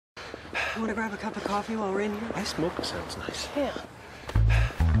Want to grab a cup of coffee while we're in here? Iced mocha sounds nice. Yeah.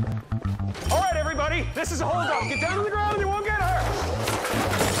 All right, everybody, this is a hold-up. Get down on the ground, you won't get hurt.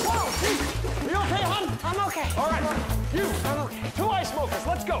 Whoa, are you okay, hon? I'm okay. All right, you. I'm okay. 2 ice mochas,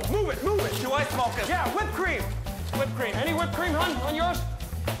 let's go. Move it, move it. 2 ice mochas. Yeah, whipped cream. Whipped cream. Any whipped cream, hon, on yours?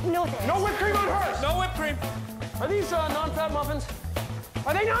 No thanks. No whipped cream on hers. No whipped cream. Are these non-fat muffins?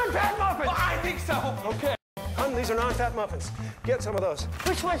 Are they non-fat muffins? Well, I think so. Okay. Hon, these are non-fat muffins. Get some of those.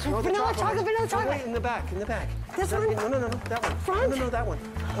 Which one's No, the vanilla chocolate, ones. vanilla No, chocolate? wait, in the back, in the back. This No, one? No, that one. Front? No, that one.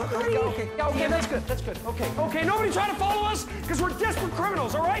 Honey. Okay, that's good, that's good. Okay, nobody try to follow us, because we're desperate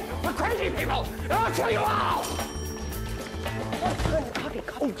criminals, all right? We're crazy people, and I'll kill you all! Coffee.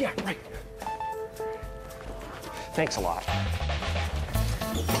 Oh, yeah, right. Thanks a lot.